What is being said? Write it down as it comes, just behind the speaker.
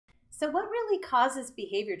So what really causes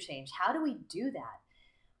behavior change? How do we do that?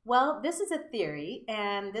 Well, this is a theory,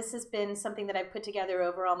 and this has been something that I've put together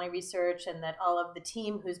over all my research and that all of the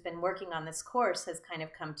team who's been working on this course has kind of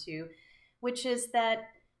come to, which is that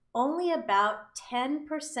only about 10%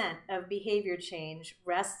 of behavior change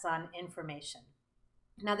rests on information.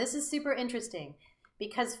 Now, this is super interesting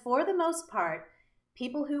because for the most part,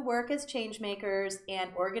 people who work as change makers and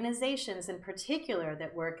organizations in particular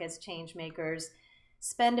that work as change makers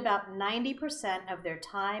spend about 90% of their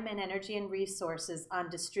time and energy and resources on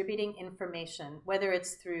distributing information, whether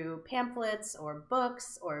it's through pamphlets or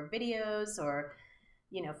books or videos or,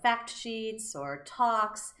 fact sheets or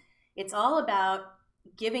talks. It's all about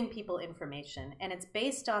giving people information, and it's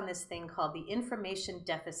based on this thing called the information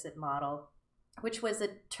deficit model, which was a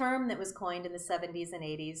term that was coined in the 70s and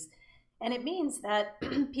 80s. And it means that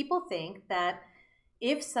people think that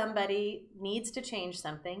if somebody needs to change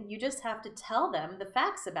something, you just have to tell them the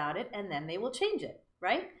facts about it and then they will change it,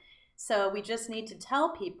 right? So we just need to tell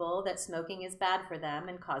people that smoking is bad for them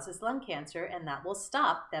and causes lung cancer, and that will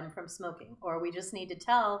stop them from smoking. Or we just need to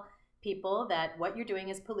tell people that what you're doing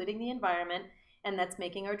is polluting the environment and that's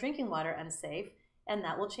making our drinking water unsafe, and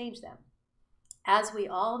that will change them. As we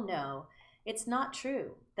all know, it's not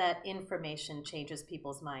true that information changes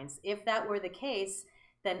people's minds. If that were the case,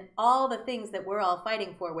 then all the things that we're all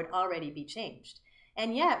fighting for would already be changed.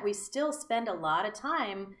 And yet we still spend a lot of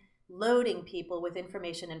time loading people with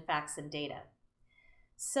information and facts and data.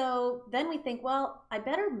 So then we think, well, I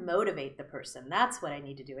better motivate the person. That's what I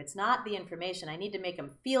need to do. It's not the information. I need to make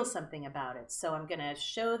them feel something about it. So I'm going to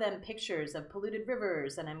show them pictures of polluted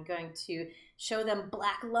rivers, and I'm going to show them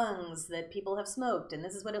black lungs that people have smoked, and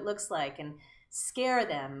this is what it looks like, and scare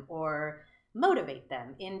them or motivate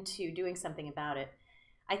them into doing something about it.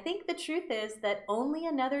 I think the truth is that only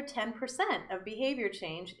another 10% of behavior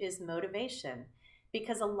change is motivation,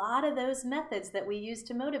 because a lot of those methods that we use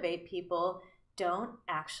to motivate people don't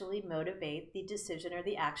actually motivate the decision or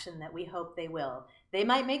the action that we hope they will. They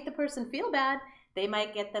might make the person feel bad. They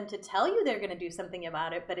might get them to tell you they're going to do something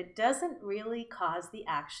about it, but it doesn't really cause the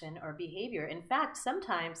action or behavior. In fact,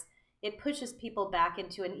 sometimes it pushes people back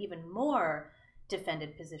into an even more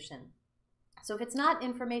defended position. So if it's not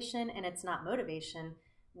information and it's not motivation,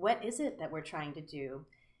 what is it that we're trying to do?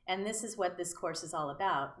 And this is what this course is all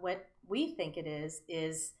about. What we think it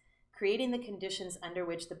is creating the conditions under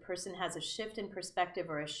which the person has a shift in perspective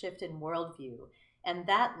or a shift in worldview. And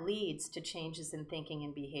that leads to changes in thinking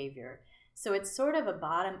and behavior. So it's sort of a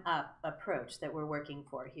bottom-up approach that we're working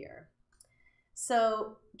for here.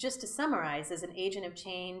 So just to summarize, as an agent of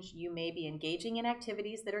change, you may be engaging in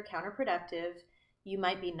activities that are counterproductive. You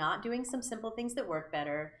might be not doing some simple things that work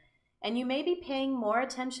better. And you may be paying more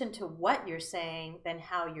attention to what you're saying than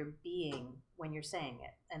how you're being when you're saying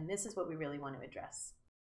it. And this is what we really want to address.